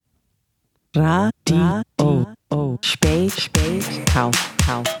Radio Spätkauf.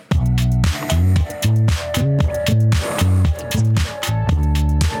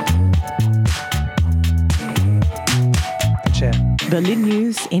 Berlin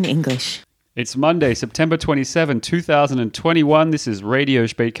News in English. It's Monday, September 27, 2021. This is Radio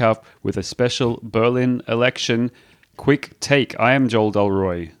Spätkauf with a special Berlin election quick take. I am Joel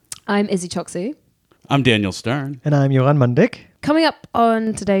Delroy. I'm Izzy Choksu. I'm Daniel Stern. And I'm Joran Mundik. Coming up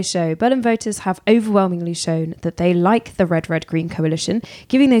on today's show, Berlin voters have overwhelmingly shown that they like the Red-Red-Green coalition,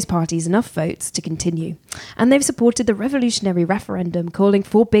 giving those parties enough votes to continue. And they've supported the revolutionary referendum calling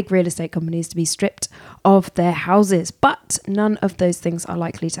for big real estate companies to be stripped of their houses. But none of those things are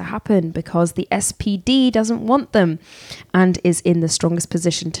likely to happen because the SPD doesn't want them and is in the strongest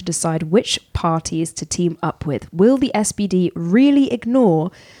position to decide which parties to team up with. Will the SPD really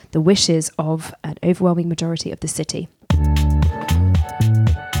ignore the wishes of an overwhelming majority of the city?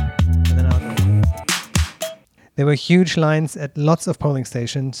 There were huge lines at lots of polling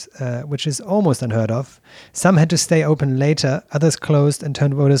stations, which is almost unheard of. Some had to stay open later, others closed and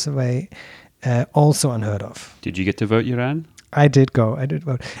turned voters away, also unheard of. Did you get to vote, Joran? I did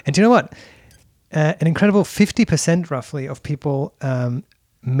vote. And you know what? An incredible 50% roughly of people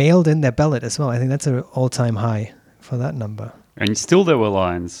mailed in their ballot as well. I think that's an all-time high for that number. And still there were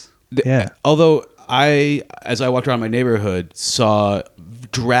lines. Yeah. Although as I walked around my neighborhood, saw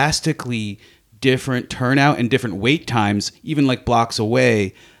drastically different turnout and different wait times, even like blocks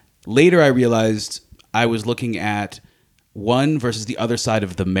away. Later, I realized I was looking at one versus the other side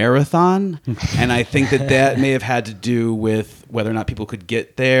of the marathon. And I think that may have had to do with whether or not people could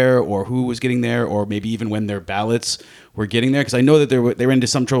get there or who was getting there or maybe even when their ballots were getting there. Because I know that they were into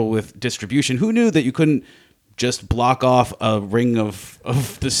some trouble with distribution. Who knew that you couldn't just block off a ring of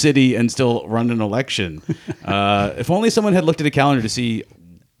the city and still run an election? If only someone had looked at a calendar to see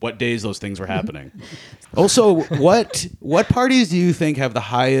what days those things were happening. Also, what parties do you think have the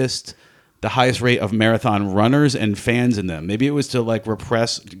highest rate of marathon runners and fans in them? Maybe it was to like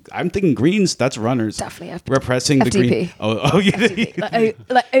repress. I'm thinking Greens. That's runners. Definitely repressing FDP. the Green. Oh yeah.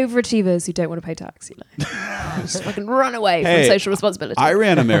 like overachievers who don't want to pay tax. Just fucking run away from social responsibility. I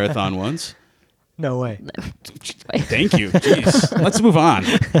ran a marathon once. No way. Thank you. Jeez. Let's move on.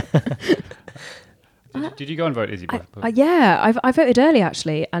 Did you go and vote, Izzy? Yeah, I voted early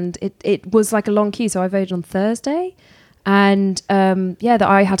actually, and it was like a long queue. So I voted on Thursday, and that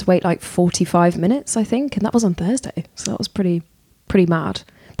I had to wait like 45 minutes, I think, and that was on Thursday. So that was pretty mad.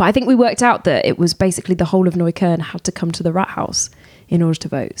 But I think we worked out that it was basically the whole of Neukölln had to come to the Rathaus in order to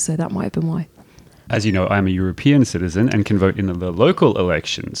vote. So that might have been why. As you know, I'm a European citizen and can vote in the local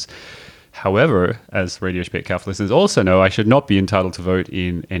elections. However, as Radio Spätkauf listeners also know, I should not be entitled to vote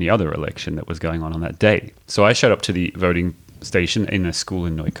in any other election that was going on that day. So I showed up to the voting station in a school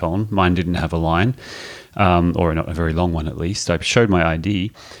in Neukölln. Mine didn't have a line, or not a very long one at least. I showed my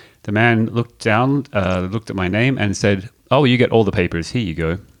ID. The man looked down, looked at my name and said, "Oh, you get all the papers. Here you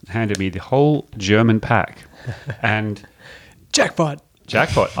go." Handed me the whole German pack. And Jackpot.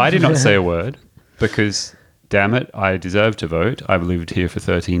 I did not say a word because, damn it, I deserve to vote. I've lived here for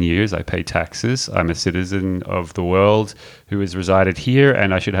 13 years. I pay taxes. I'm a citizen of the world who has resided here,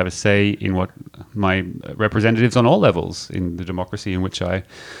 and I should have a say in what my representatives on all levels in the democracy in which I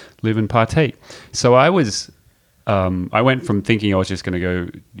live and partake. So I went from thinking I was just going to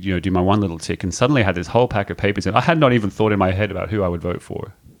go, do my one little tick, and suddenly I had this whole pack of papers, and I had not even thought in my head about who I would vote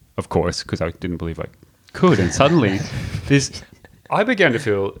for, of course, because I didn't believe I could. And suddenly, I began to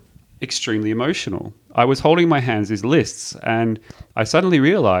feel extremely emotional. I was holding my hands, these lists, and I suddenly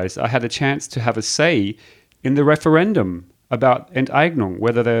realized I had a chance to have a say in the referendum about Enteignung,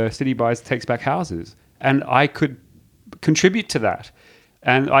 whether the city takes back houses. And I could contribute to that.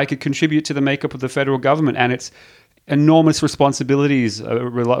 And I could contribute to the makeup of the federal government and its enormous responsibilities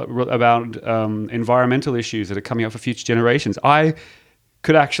about environmental issues that are coming up for future generations. I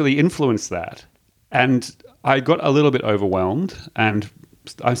could actually influence that. And I got a little bit overwhelmed, and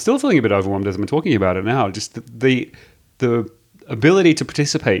I'm still feeling a bit overwhelmed as I'm talking about it now. Just the ability to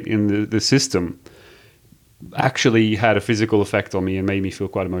participate in the system actually had a physical effect on me and made me feel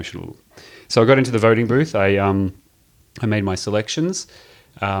quite emotional. So I got into the voting booth. I made my selections,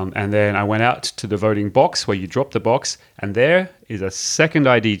 and then I went out to the voting box where you drop the box, and there is a second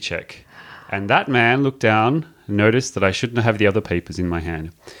ID check. And that man looked down and noticed that I shouldn't have the other papers in my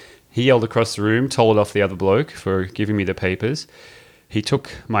hand. He yelled across the room, told off the other bloke for giving me the papers. He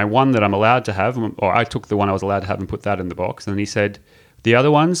took my one that I'm allowed to have, or I took the one I was allowed to have and put that in the box. And then he said, the other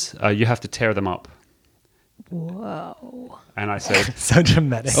ones, you have to tear them up. Whoa. And I said, So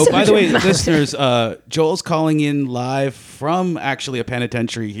dramatic. Oh, by the way, listeners, Joel's calling in live from actually a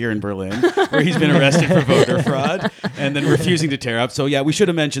penitentiary here in Berlin, where he's been arrested for voter fraud and then refusing to tear up. So, yeah, we should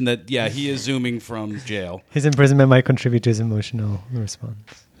have mentioned that, yeah, he is Zooming from jail. His imprisonment might contribute to his emotional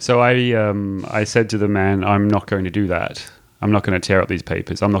response. so I said to the man, I'm not going to do that. I'm not going to tear up these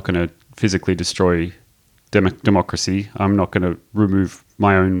papers. I'm not going to physically destroy democracy. I'm not going to remove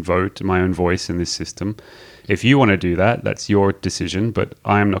my own vote, my own voice in this system. If you want to do that, that's your decision, but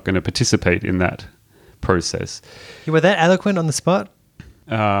I am not going to participate in that process. You were that eloquent on the spot?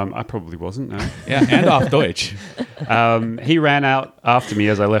 I probably wasn't, no. Yeah, and off Deutsch. He ran out after me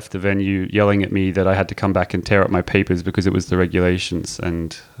as I left the venue, yelling at me that I had to come back and tear up my papers because it was the regulations,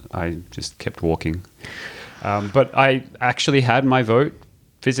 and I just kept walking. But I actually had my vote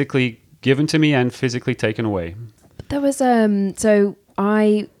physically given to me and physically taken away. There was so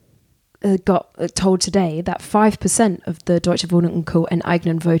I got told today that 5% of the Deutsche Wohnen und Co.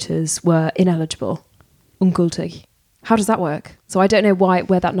 Enteignen voters were ineligible, ungültig. How does that work? So I don't know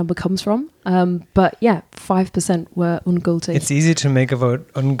where that number comes from, but yeah, 5% were ungültig. It's easy to make a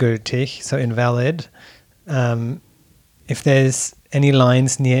vote ungültig, so invalid. If there's any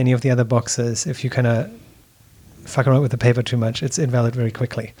lines near any of the other boxes, if you kind of fuck around with the paper too much, it's invalid very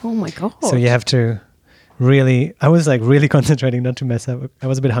quickly. Oh my God. So you have to really, I was like really concentrating not to mess up. I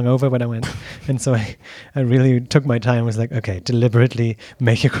was a bit hungover when I went. And so I really took my time, was like, okay, deliberately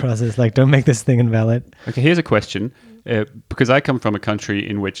make your crosses. Like, don't make this thing invalid. Okay, here's a question. Because I come from a country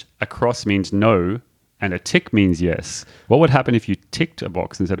in which a cross means no and a tick means yes. What would happen if you ticked a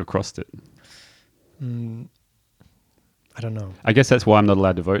box instead of crossed it? I don't know. I guess that's why I'm not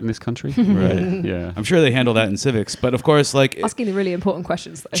allowed to vote in this country. Right. Yeah. I'm sure they handle that in civics. But of course, like asking the really important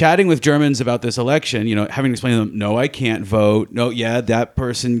questions, though. chatting with Germans about this election, you know, having to explain to them, no, I can't vote. No, yeah, that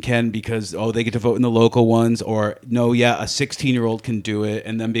person can because, they get to vote in the local ones. Or, no, yeah, a 16-year-old can do it.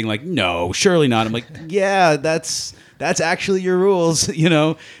 And then being like, no, surely not. I'm like, yeah, that's actually your rules. You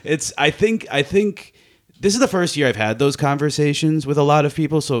know, I think this is the first year I've had those conversations with a lot of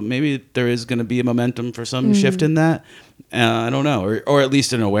people. So maybe there is going to be a momentum for some shift in that. I don't know, or at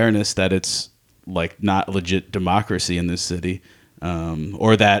least an awareness that it's like not legit democracy in this city,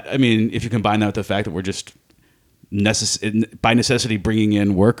 or that, I mean, if you combine that with the fact that we're just by necessity bringing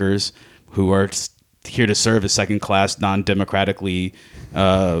in workers who are here to serve as second-class, non-democratically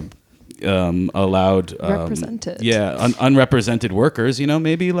allowed, represented, unrepresented workers, you know,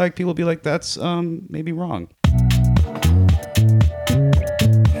 maybe like people be like, that's maybe wrong.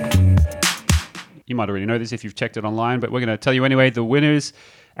 You might already know this if you've checked it online, but we're going to tell you anyway the winners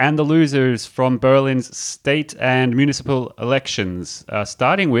and the losers from Berlin's state and municipal elections.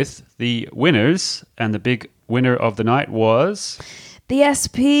 Starting with the winners, and the big winner of the night was... The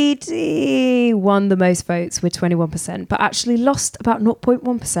SPD won the most votes with 21%, but actually lost about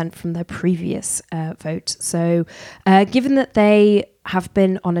 0.1% from their previous vote. So given that they have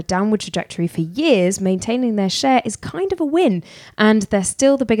been on a downward trajectory for years, maintaining their share is kind of a win. And they're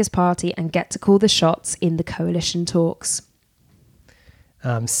still the biggest party and get to call the shots in the coalition talks.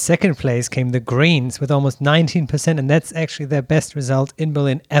 Second place came the Greens with almost 19%, and that's actually their best result in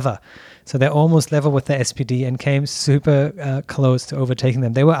Berlin ever. So they're almost level with the SPD and came super close to overtaking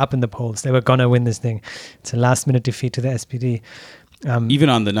them. They were up in the polls. They were going to win this thing. It's a last-minute defeat to the SPD. Even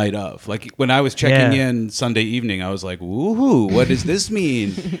on the night of. Like, when I was checking in Sunday evening, I was like, woohoo, what does this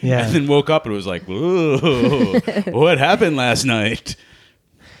mean? Yeah. And then woke up and was like, whoa, what happened last night?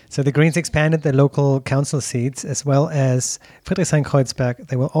 So the Greens expanded their local council seats as well as Friedrichshain-Kreuzberg.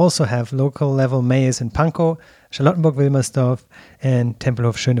 They will also have local level mayors in Pankow, Charlottenburg-Wilmersdorf, and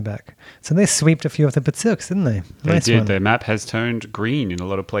Tempelhof-Schöneberg. So they swept a few of the bezirks, didn't they? They Nice did. one. Their map has turned green in a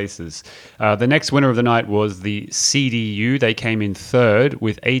lot of places. The next winner of the night was the CDU. They came in third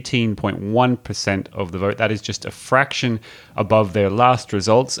with 18.1% of the vote. That is just a fraction above their last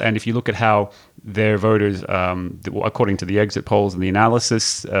results. And if you look at how their voters, according to the exit polls and the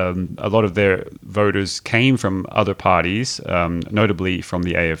analysis, a lot of their voters came from other parties, notably from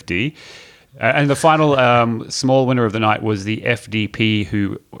the AfD. And the final small winner of the night was the FDP,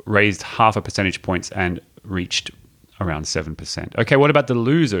 who raised 0.5 percentage points and reached around 7%. Okay, what about the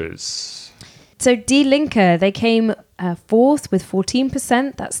losers? So Die Linke, they came fourth with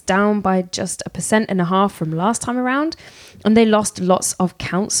 14%. That's down by just 1.5% from last time around. And they lost lots of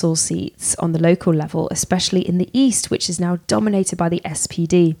council seats on the local level, especially in the east, which is now dominated by the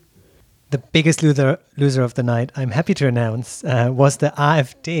SPD. The biggest loser of the night, I'm happy to announce, was the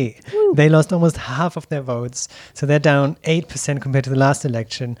AfD. Woo. They lost almost half of their votes. So they're down 8% compared to the last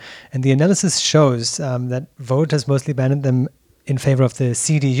election. And the analysis shows that voters mostly abandoned them in favor of the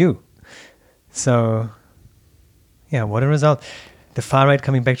CDU. So Yeah, what a result. The far right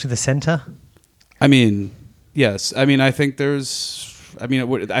coming back to the center. I mean, yes. I mean, I think there's a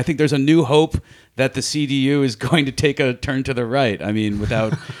new hope that the CDU is going to take a turn to the right. I mean,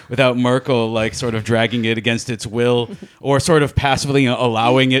 without Merkel like sort of dragging it against its will or sort of passively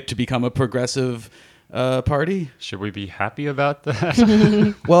allowing it to become a progressive party. Should we be happy about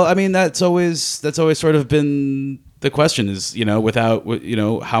that? Well, I mean, that's always sort of been the question is,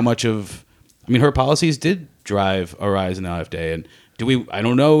 how much of, I mean, her policies did drive a rise in the AfD, and I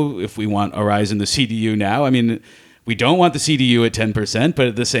don't know if we want a rise in the CDU now. I mean, we don't want the CDU at 10%, but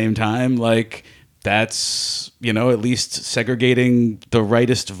at the same time, like, that's, at least segregating the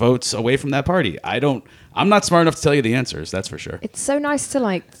rightist votes away from that party. I'm not smart enough to tell you the answers, that's for sure. It's so nice to,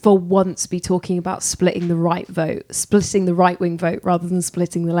 like, for once be talking about splitting the right vote, splitting the right-wing vote rather than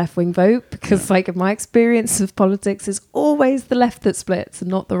splitting the left-wing vote, because, like, in my experience of politics, it's always the left that splits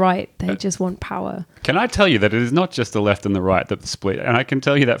and not the right. They just want power. Can I tell you that it is not just the left and the right that split? And I can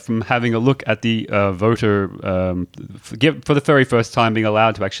tell you that from having a look at the voter, for the very first time being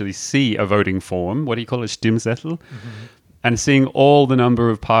allowed to actually see a voting form, what do you call it, Stimmzettel? Mm-hmm. And seeing all the number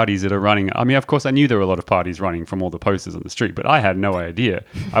of parties that are running. I mean, of course, I knew there were a lot of parties running from all the posters on the street, but I had no idea.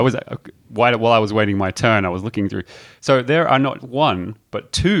 While I was waiting my turn, I was looking through. So there are not one,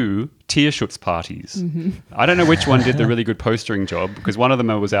 but two Tierschutz parties. Mm-hmm. I don't know which one did the really good postering job, because one of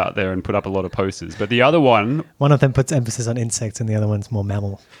them was out there and put up a lot of posters, but the other one... One of them puts emphasis on insects and the other one's more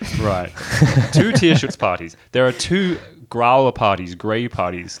mammal. Right. Two Tierschutz parties. There are two Grauer parties, grey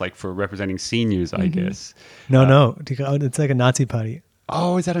parties, like for representing seniors, I guess. No, it's like a Nazi party.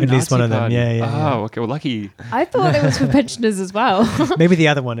 Oh, is that a At Nazi least one of them, party? yeah. Oh, okay, well, lucky. I thought it was for pensioners as well. Maybe the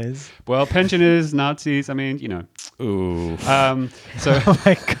other one is. Well, pensioners, Nazis, I mean, Ooh. So Oh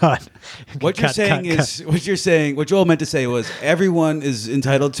my God. What Joel meant to say was everyone is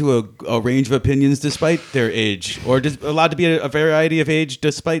entitled to a range of opinions despite their age, or just allowed to be a variety of age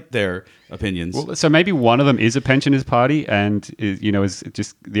despite their opinions. Well, so maybe one of them is a pensioners party, and is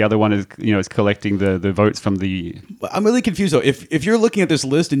just the other one is collecting the votes from the. I'm really confused though. If you're looking at this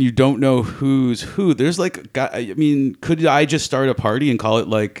list and you don't know who's who, there's like, I mean, could I just start a party and call it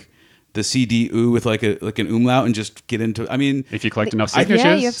like the CDU with like an umlaut and just get into? I mean, if you collect enough signatures,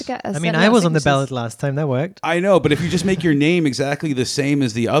 yeah, you have to get. I was on the ballot last time. That worked. I know, but if you just make your name exactly the same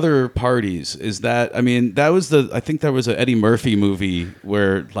as the other parties, is that? I mean, that was I think there was an Eddie Murphy movie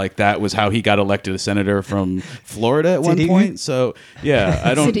where like that was how he got elected a senator from Florida at one point. So yeah,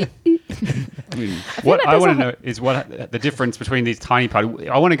 I don't. I mean, what I want to know is what the difference between these tiny parties.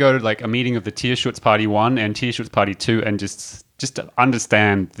 I want to go to like a meeting of the Tierschutz Party 1 and Tierschutz Party 2 and just to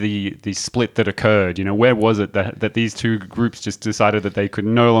understand the split that occurred. Where was it that these two groups just decided that they could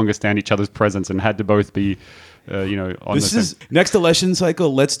no longer stand each other's presence and had to both be on this is next election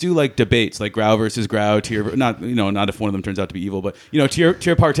cycle. Let's do like debates, like Grau versus Grau, Tier, not if one of them turns out to be evil, but Tier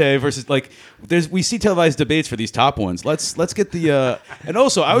Partei versus like we see televised debates for these top ones. Let's get the and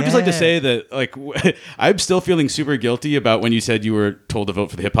also I would just like to say that like I'm still feeling super guilty about when you said you were told to vote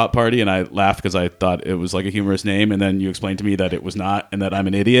for the Hip Hop Party, and I laughed because I thought it was like a humorous name, and then you explained to me that it was not, and that I'm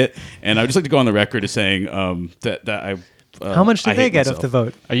an idiot, and I would just like to go on the record as saying that I. How much did they get off the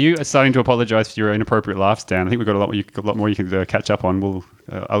vote? Are you starting to apologize for your inappropriate laughs, Dan? I think we've got a lot more you can catch up on.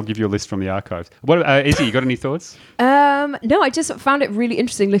 I'll give you a list from the archives. What, Izzy, you got any thoughts? No, I just found it really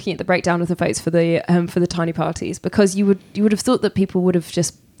interesting looking at the breakdown of the votes for the tiny parties, because you would have thought that people would have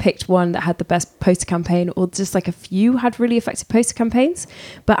just picked one that had the best poster campaign, or just like a few had really effective poster campaigns,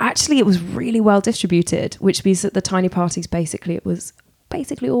 but actually it was really well distributed, which means that the tiny parties it was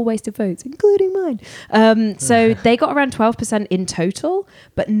all wasted votes, including mine. So they got around 12% in total,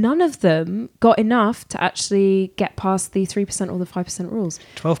 but none of them got enough to actually get past the 3% or the 5% rules.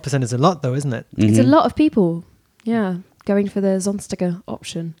 12% is a lot though, isn't it? Mm-hmm. It's a lot of people, going for the Sonstiger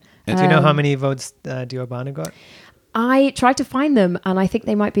option. Do you know how many votes Die Urbane got? I tried to find them, and I think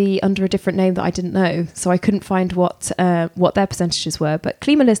they might be under a different name that I didn't know, so I couldn't find what their percentages were. But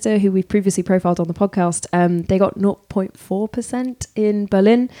Klimaliste, who we've previously profiled on the podcast, they got 0.4% in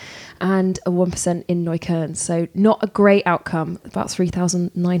Berlin and a 1% in Neukölln. So not a great outcome. About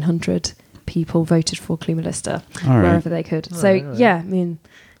 3,900 people voted for Klimaliste wherever they could. Yeah, I mean...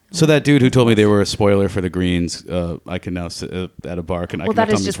 So that dude who told me they were a spoiler for the Greens, I can now sit at a bar and I can that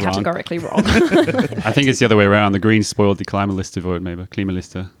tell is him just it's wrong. categorically wrong. I think it's the other way around. The Greens spoiled the Klimaliste vote, maybe.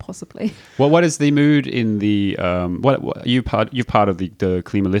 Klimaliste. Possibly. Well, what is the mood in the... what you're part of the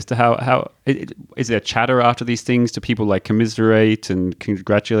Klimaliste. How is there chatter after these things? Do people like commiserate and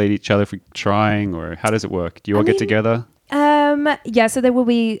congratulate each other for trying, or how does it work? Do you all get together? Yeah, so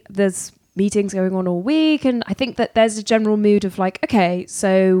there's meetings going on all week, and I think that there's a general mood of like, okay,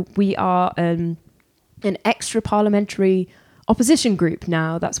 so we are an extra parliamentary opposition group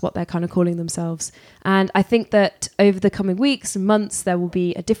now. That's what they're kind of calling themselves. And I think that over the coming weeks and months, there will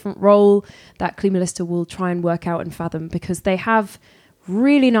be a different role that Klimalista will try and work out and fathom, because they have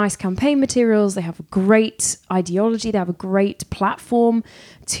really nice campaign materials. They have a great ideology. They have a great platform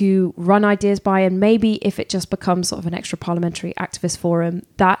to run ideas by. And maybe if it just becomes sort of an extra parliamentary activist forum,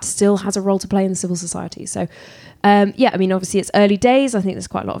 that still has a role to play in the civil society. So, I mean, obviously it's early days. I think there's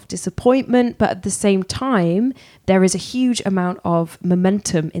quite a lot of disappointment, but at the same time, there is a huge amount of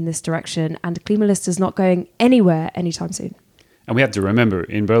momentum in this direction, and Klimalista is not going anywhere anytime soon. And we have to remember,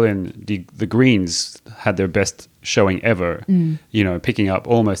 in Berlin, the Greens had their best showing ever, picking up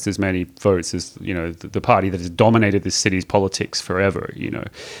almost as many votes as, the party that has dominated this city's politics forever,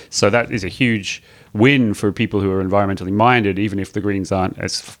 So that is a huge win for people who are environmentally minded, even if the Greens aren't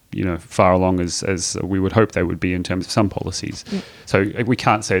as, far along as we would hope they would be in terms of some policies. Yeah. So we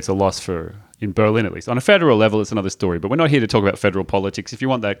can't say it's a loss in Berlin, at least. On a federal level, it's another story. But we're not here to talk about federal politics. If you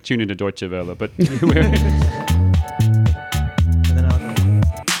want that, tune into Deutsche Welle. But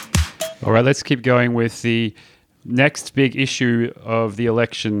all right, let's keep going with the next big issue of the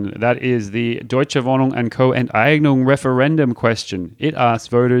election. That is the Deutsche Wohnung und Co. Enteignung referendum question. It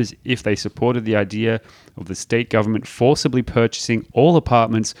asked voters if they supported the idea of the state government forcibly purchasing all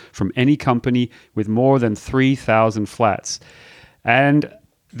apartments from any company with more than 3,000 flats. And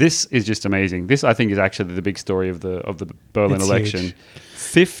this is just amazing. This, I think, is actually the big story of the Berlin election.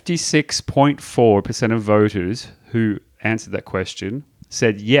 56.4% of voters who answered that question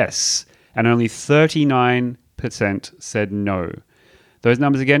said yes, and only 39% said no. Those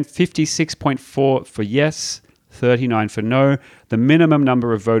numbers again, 56.4 for yes, 39 for no. The minimum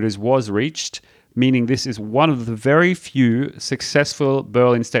number of voters was reached, meaning this is one of the very few successful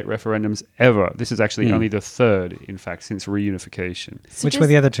Berlin state referendums ever. This is actually only the third, in fact, since reunification. So which were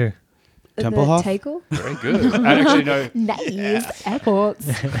the other two? Tempelhof? Tegel? Very good. I actually know. Nice.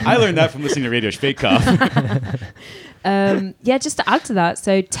 Airports. I learned that from listening to Radio Speakhoff. Just to add to that,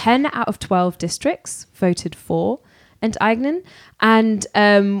 so 10 out of 12 districts voted for Enteignen. And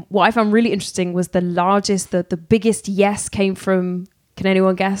what I found really interesting was the biggest yes came from. Can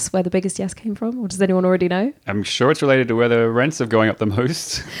anyone guess where the biggest yes came from? Or does anyone already know? I'm sure it's related to whether rents are going up the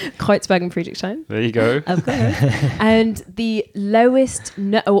most. Kreuzberg Friedrichshain. There you go. Of course. And the lowest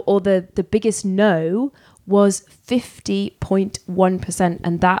no, or the biggest no was 50.1%.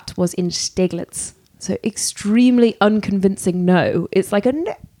 And that was in Steglitz. So extremely unconvincing no. It's like a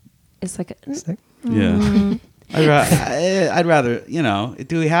no. It's like a no. Yeah. I'd rather,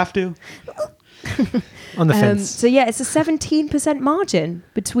 do we have to? On the fence. So it's a 17% margin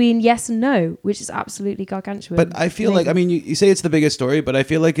between yes and no, which is absolutely gargantuan. But I feel like, you say it's the biggest story, but I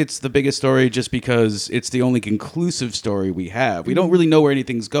feel like it's the biggest story just because it's the only conclusive story we have. We don't really know where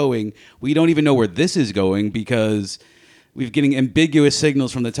anything's going. We don't even know where this is going because we're getting ambiguous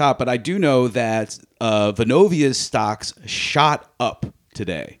signals from the top. But I do know that Vonovia's stocks shot up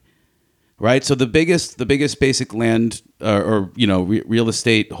today. Right? So the biggest basic land real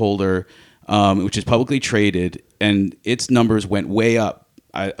estate holder, which is publicly traded, and its numbers went way up,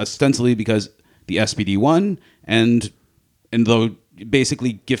 ostensibly because the SPD won, and though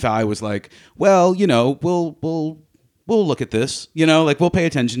basically Giffey was like, well, we'll look at this, we'll pay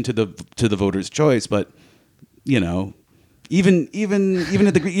attention to the voters' choice, but even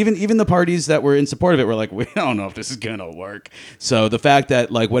the parties that were in support of it were like, we don't know if this is gonna work. So the fact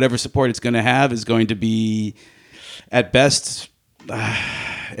that whatever support it's going to have is going to be at best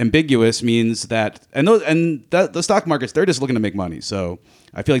ambiguous means that the stock markets, they're just looking to make money. So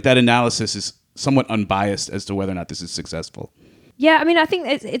I feel like that analysis is somewhat unbiased as to whether or not this is successful. Yeah, I think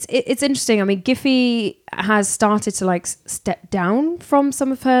it's interesting. Giffey has started to step down from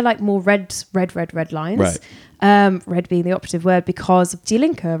some of her more red lines. Right. Red being the operative word because of Die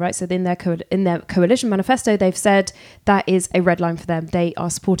Linke, right? So in their coalition manifesto, they've said that is a red line for them. They are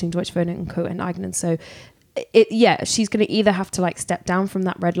supporting Deutsche Wohnung und Co. Enteignen. So she's going to either have to step down from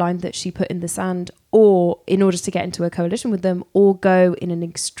that red line that she put in the sand, or in order to get into a coalition with them, or go in an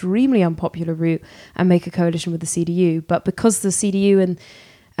extremely unpopular route and make a coalition with the CDU. But because the CDU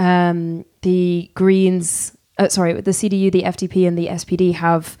and the Greens, the CDU, the FDP and the SPD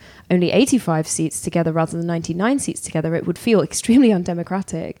have only 85 seats together rather than 99 seats together, it would feel extremely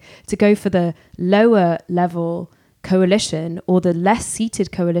undemocratic to go for the lower level coalition or the less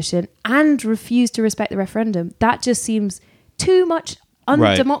seated coalition and refuse to respect the referendum. That just seems too much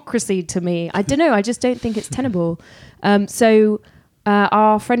undemocracy to me. I don't know. I just don't think it's tenable. So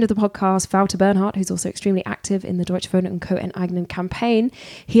our friend of the podcast, Wouter Bernhardt, who's also extremely active in the Deutsche Wohnung und Co. Enteignen campaign,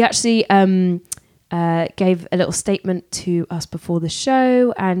 he actually gave a little statement to us before the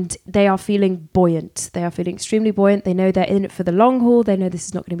show, and they are feeling buoyant. They are feeling extremely buoyant. They know they're in it for the long haul. They know this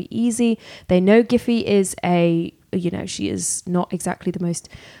is not going to be easy. They know Giffey is she is not exactly the most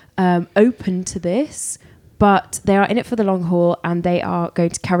open to this, but they are in it for the long haul, and they are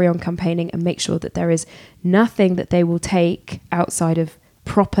going to carry on campaigning and make sure that there is nothing that they will take outside of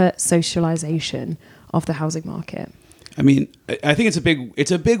proper socialization of the housing market. I mean, I think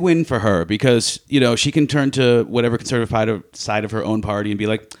it's a big win for her because, she can turn to whatever conservative side of her own party and be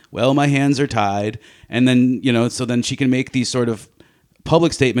like, well, my hands are tied. And then, so then she can make these sort of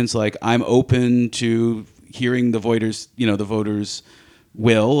public statements like, I'm open to hearing the voters'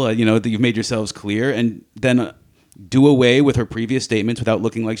 will, that you've made yourselves clear, and then do away with her previous statements without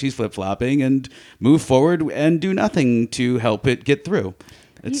looking like she's flip-flopping and move forward and do nothing to help it get through.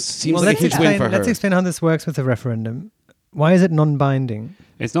 It seems like a huge win for her. Let's explain how this works with the referendum. Why is it non-binding?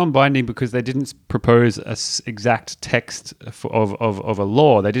 It's non-binding because they didn't propose an exact text of a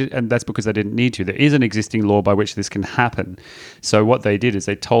law. They did, and that's because they didn't need to. There is an existing law by which this can happen. So what they did is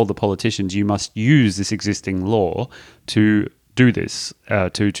they told the politicians, you must use this existing law to do this,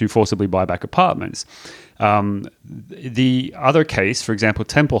 to forcibly buy back apartments. The other case, for example,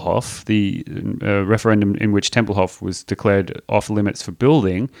 Tempelhof, the referendum in which Tempelhof was declared off limits for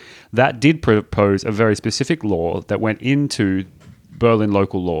building, that did propose a very specific law that went into Berlin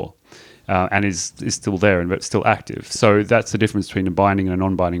local law and is still there and still active. So that's the difference between a binding and a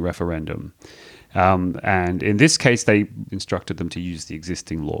non-binding referendum. And in this case, they instructed them to use the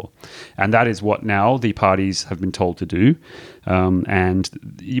existing law. And that is what now the parties have been told to do. And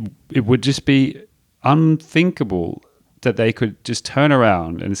it would just be unthinkable that they could just turn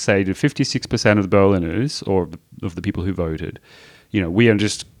around and say to 56% of the Berliners, or of the people who voted, we are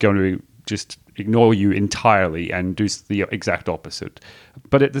just going to just ignore you entirely and do the exact opposite.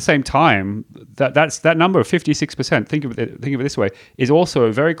 But at the same time, that number of 56%, think of it this way, is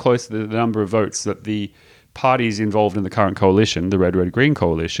also very close to the number of votes that the parties involved in the current coalition, the Red-Red-Green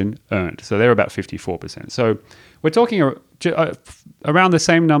coalition, earned. So they're about 54%. So we're talking around the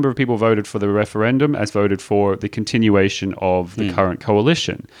same number of people voted for the referendum as voted for the continuation of the current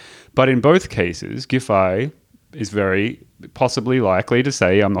coalition. But in both cases, Giffey is very possibly likely to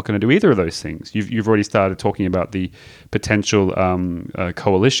say, I'm not going to do either of those things. You've already started talking about the potential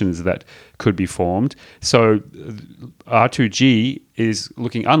coalitions that could be formed. So R2G is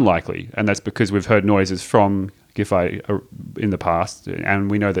looking unlikely, and that's because we've heard noises from Giffey in the past,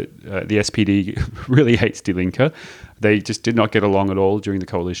 and we know that the SPD really hates Die Linke. They just did not get along at all during the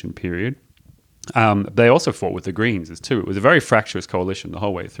coalition period. They also fought with the Greens too. It was a very fractious coalition the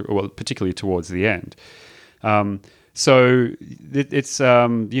whole way through, well, particularly towards the end. So it's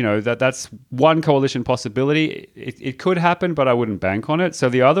that's one coalition possibility. It could happen, but I wouldn't bank on it. So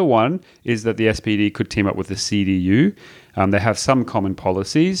the other one is that the SPD could team up with the CDU. They have some common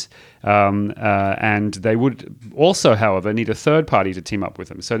policies, and they would also, however, need a third party to team up with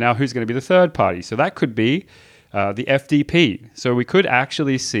them. So now who's going to be the third party? So that could be the FDP. So we could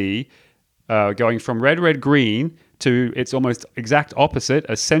actually see going from red-red-green to its almost exact opposite,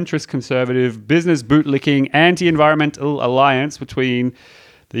 a centrist conservative, business bootlicking, anti-environmental alliance between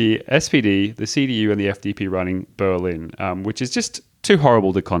the SPD, the CDU, and the FDP running Berlin, which is just too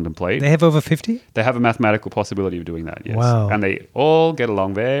horrible to contemplate. They have over 50? They have a mathematical possibility of doing that, yes. Wow. And they all get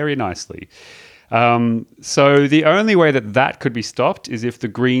along very nicely. So the only way that could be stopped is if the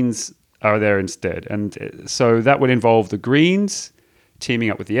Greens are there instead. And so that would involve the Greens teaming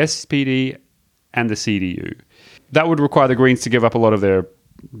up with the SPD and the CDU. That would require the Greens to give up a lot of their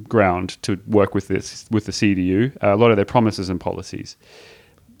ground to work with the CDU, a lot of their promises and policies.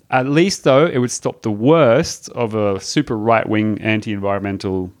 At least, though, it would stop the worst of a super right-wing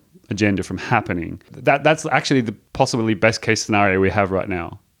anti-environmental agenda from happening. That's actually the possibly best case scenario we have right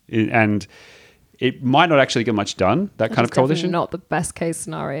now. And it might not actually get much done, that kind of coalition. Not the best case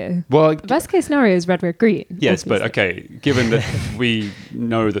scenario. Well, the best case scenario is red-red-green. Yes, obviously. but okay, given that we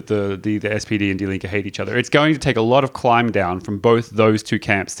know that the SPD and Die Linke hate each other, it's going to take a lot of climb down from both those two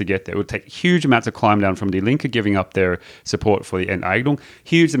camps to get there. It would take huge amounts of climb down from Die Linke giving up their support for the Enteignung,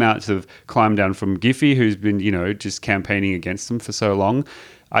 huge amounts of climb down from Giffey, who's been, just campaigning against them for so long.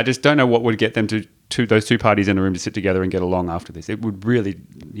 I just don't know what would get them to those two parties in a room to sit together and get along after this. It would really,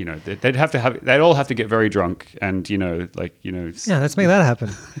 they'd all have to get very drunk and, Yeah, let's make that happen.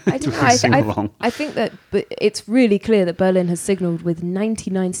 I think that it's really clear that Berlin has signalled with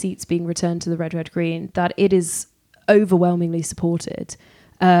 99 seats being returned to the Red-Red-Green that it is overwhelmingly supported.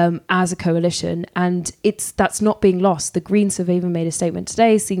 as a coalition, and that's not being lost. The Greens have even made a statement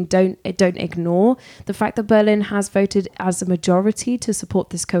today saying don't ignore the fact that Berlin has voted as a majority to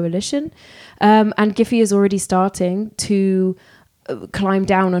support this coalition, and Giffey is already starting to climb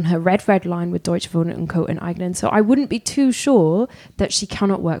down on her red line with Deutsche Wohnen and Co. and Eigenen. So I wouldn't be too sure that she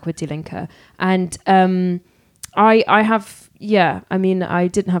cannot work with Die Linke. And I have, I mean, I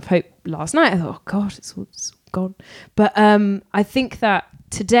didn't have hope last night. I thought, oh God, it's all gone. But I think that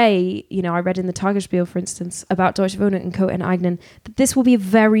today, I read in the Tagesspiel, for instance, about Deutsche Wohnen and Co. and Eigenen, that this will be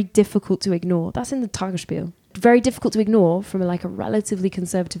very difficult to ignore. That's in the Tagesspiel. Very difficult to ignore from a relatively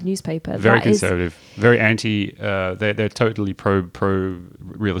conservative newspaper. Very conservative, very anti. They're totally pro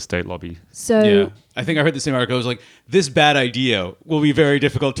real estate lobby. So yeah, I think I heard the same article. It was like, this bad idea will be very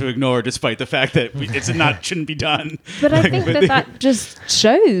difficult to ignore, despite the fact that shouldn't be done. But I think that just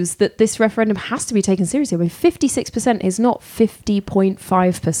shows that this referendum has to be taken seriously. I mean, 56% is not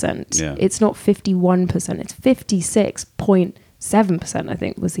 50.5%. Yeah. It's not 51%. It's 56.7%. I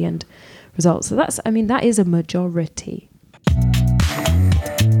think was the end result. So that is a majority.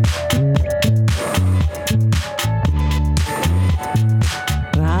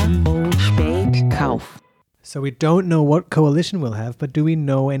 So we don't know what coalition we'll have, but do we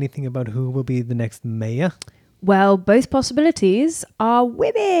know anything about who will be the next mayor? Well, both possibilities are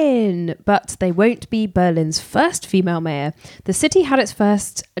women, but they won't be Berlin's first female mayor. The city had its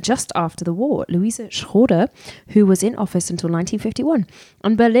first just after the war, Luise Schroeder, who was in office until 1951.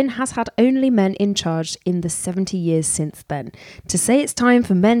 And Berlin has had only men in charge in the 70 years since then. To say it's time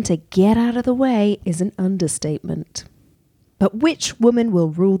for men to get out of the way is an understatement. But which woman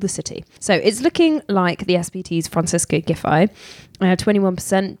will rule the city? So it's looking like the SPD's Franziska Giffey.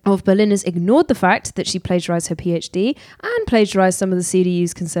 21% of Berliners ignored the fact that she plagiarized her PhD and plagiarized some of the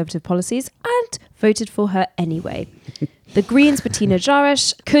CDU's conservative policies and voted for her anyway. The Greens' Bettina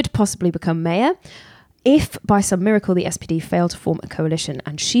Jarasch could possibly become mayor if by some miracle the SPD fail to form a coalition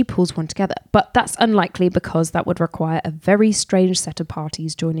and she pulls one together. But that's unlikely because that would require a very strange set of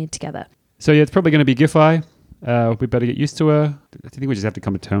parties joining together. So yeah, it's probably going to be Giffey. We better get used to her. I think we just have to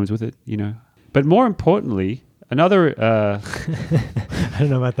come to terms with it, But more importantly, another I don't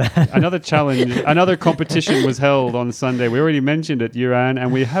know about that. Another challenge, another competition was held on Sunday. We already mentioned it, Joran,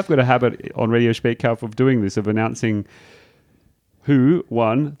 and we have got a habit on Radio Spätkauf of doing this, of announcing who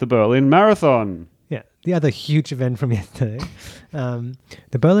won the Berlin Marathon. Yeah, the other huge event from yesterday.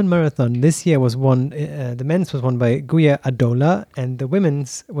 The Berlin Marathon this year was won, the men's was won by Guya Adola, and the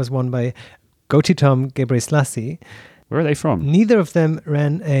women's was won by Gotitom Gebreselassie. Where are they from? Neither of them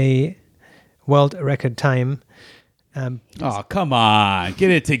ran a world record time. Oh, come on.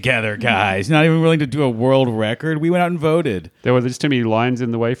 Get it together, guys. Not even willing to do a world record. We went out and voted. There were just too many lines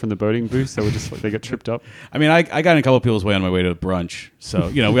in the way from the voting booth, so they got tripped up. I mean, I got in a couple of people's way on my way to brunch. So,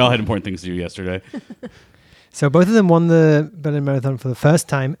 we all had important things to do yesterday. So both of them won the Berlin Marathon for the first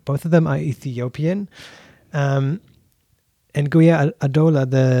time. Both of them are Ethiopian. And Guya Adola,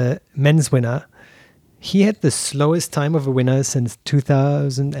 the men's winner, he had the slowest time of a winner since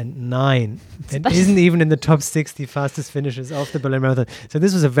 2009 and isn't even in the top 60 fastest finishes of the Berlin Marathon. So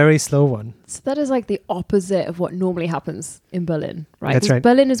this was a very slow one. So that is like the opposite of what normally happens in Berlin, right? That's right.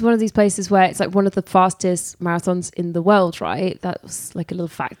 Berlin is one of these places where it's like one of the fastest marathons in the world, right? That was like a little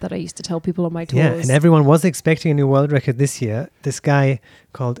fact that I used to tell people on my tours. Yeah, and everyone was expecting a new world record this year. This guy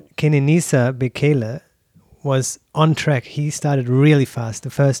called Kenenisa Bekele was on track. He started really fast. The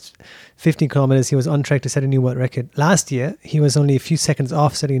first 15 kilometers, he was on track to set a new world record. Last year, he was only a few seconds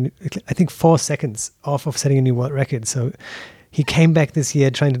off setting, I think 4 seconds off of setting a new world record. So he came back this year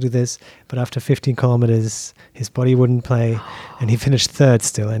trying to do this, but after 15 kilometers, his body wouldn't play, and he finished third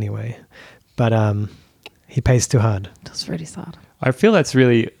still anyway. But he paced too hard. That's really sad. I feel that's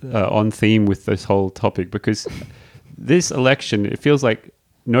really on theme with this whole topic, because this election, it feels like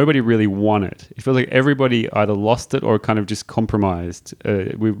nobody really won it. It feels like everybody either lost it or kind of just compromised.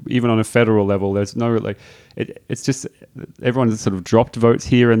 Even on a federal level, there's no it's just everyone sort of dropped votes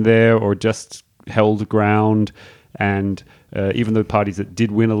here and there or just held ground. And even the parties that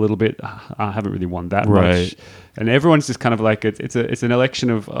did win a little bit haven't really won that much. And everyone's just kind of like it's an election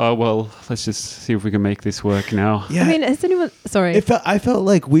of let's just see if we can make this work now. Yeah. I mean, has anyone? Sorry, I felt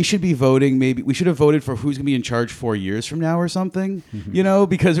like we should be voting. Maybe we should have voted for who's going to be in charge 4 years from now or something.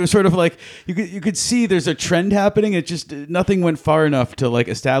 Because it was sort of like you could see there's a trend happening. It just nothing went far enough to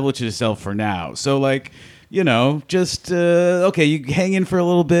establish itself for now. So just okay, you hang in for a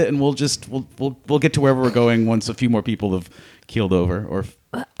little bit, and we'll get to wherever we're going once a few more people have keeled over. Or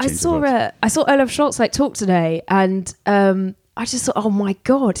I saw Olaf Scholz talk today, and I just thought, oh my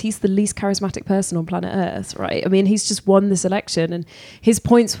God, he's the least charismatic person on planet Earth, right? I mean, he's just won this election, and his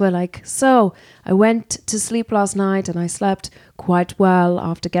points were like, so I went to sleep last night and I slept quite well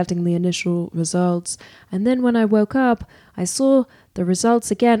after getting the initial results. And then when I woke up, I saw the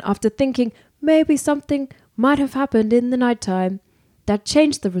results again after thinking maybe something might have happened in the nighttime that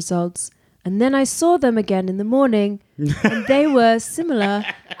changed the results. And then I saw them again in the morning and they were similar,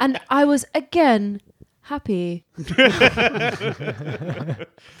 and I was again happy.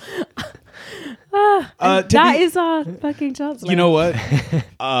 That is our fucking chance. You know what?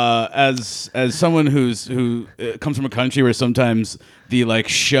 As someone who comes from a country where sometimes the like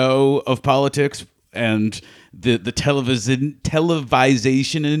show of politics and the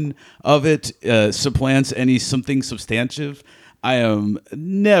televisation of it supplants any something substantive, I am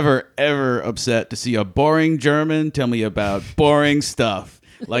never ever upset to see a boring German tell me about boring stuff.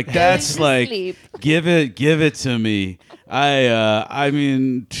 Like that's like sleep. give it to me. I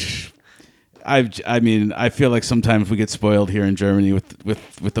mean I feel like sometimes we get spoiled here in Germany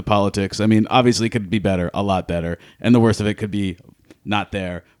with the politics. I mean, obviously it could be better, a lot better, and the worst of it could be not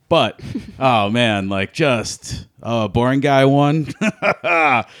there. But oh man, like just boring guy won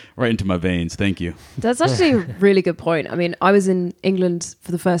right into my veins. Thank you. That's actually a really good point. I mean, I was in England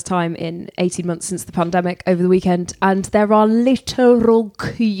for the first time in 18 months since the pandemic over the weekend, and there are literal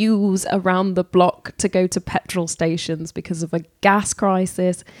queues around the block to go to petrol stations because of a gas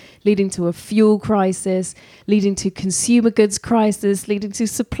crisis, leading to a fuel crisis, leading to consumer goods crisis, leading to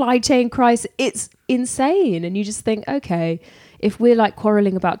supply chain crisis. It's insane. And you just think, okay, if we're like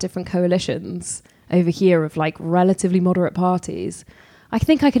quarreling about different coalitions over here of like relatively moderate parties, I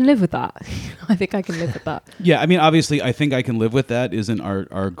think I can live with that. I think I can live with that. Yeah, I mean, obviously, I think I can live with that isn't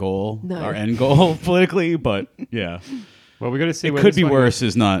our goal, No. our end goal politically, but yeah. Well, we got to see. It where could this be one worse, goes.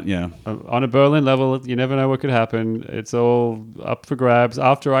 is not, yeah. On a Berlin level, you never know what could happen. It's all up for grabs.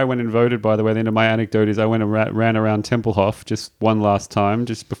 After I went and voted, by the way, the end of my anecdote is I went and ran around Tempelhof just one last time,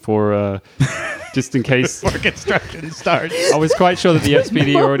 just before, just in case. Before construction starts. I was quite sure that the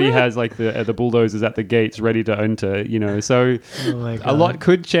SPD already has like the bulldozers at the gates ready to enter, you know. So Oh my God. a lot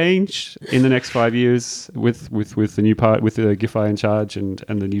could change in the next 5 years with the new part, with the Giffey in charge and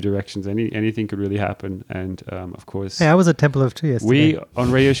the new directions. Anything could really happen. And of course, Hey, I was at Temple of 2 yesterday. we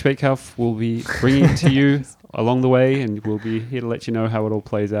on Radio Speckhof will be bringing it to you along the way, and we'll be here to let you know how it all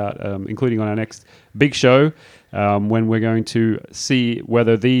plays out, including on our next big show, when we're going to see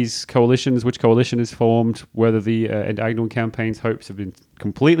whether which coalition is formed, whether the Agnew campaign's hopes have been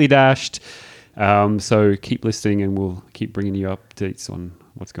completely dashed. So keep listening, and we'll keep bringing you updates on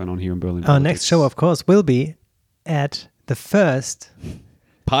what's going on here in Berlin. Our next show, of course, will be at the first.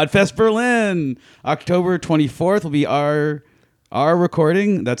 Podfest Berlin, October 24th will be our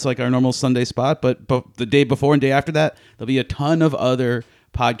recording. That's like our normal Sunday spot, but the day before and day after that, there'll be a ton of other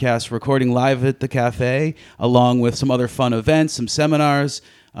podcasts recording live at the cafe, along with some other fun events, some seminars.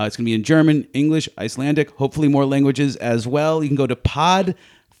 It's going to be in German, English, Icelandic, hopefully more languages as well. You can go to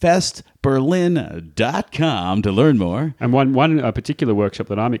podfestberlin.com to learn more. And one particular workshop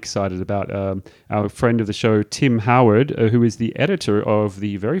that I'm excited about, our friend of the show, Tim Howard, who is the editor of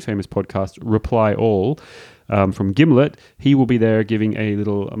the very famous podcast Reply All, from Gimlet, he will be there giving a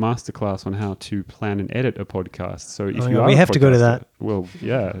little masterclass on how to plan and edit a podcast. So if you are we a have to go to podcaster, that. well,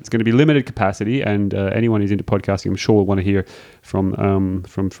 yeah, it's going to be limited capacity, and anyone who's into podcasting, I'm sure will want to hear from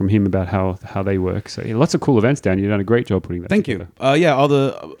him about how they work. So yeah, lots of cool events, Dan. You've done a great job putting that Thank together. you. Yeah, all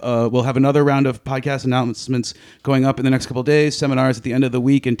the we'll have another round of podcast announcements going up in the next couple of days. Seminars at the end of the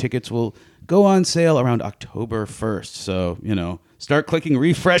week, and tickets will go on sale around October 1st. So, start clicking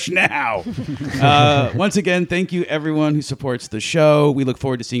refresh now. Once again, thank you everyone who supports the show. We look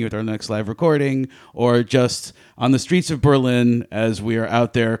forward to seeing you at our next live recording, or just on the streets of Berlin as we are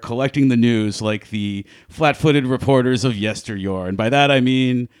out there collecting the news like the flat-footed reporters of yesteryear. And by that I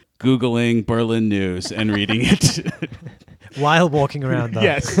mean Googling Berlin news and reading it. While walking around, though.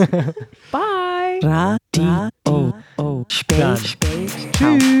 Yes. Bye. Radio. Done.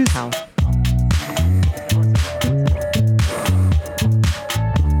 House.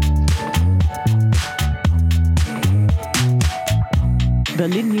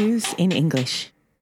 Berlin News in English.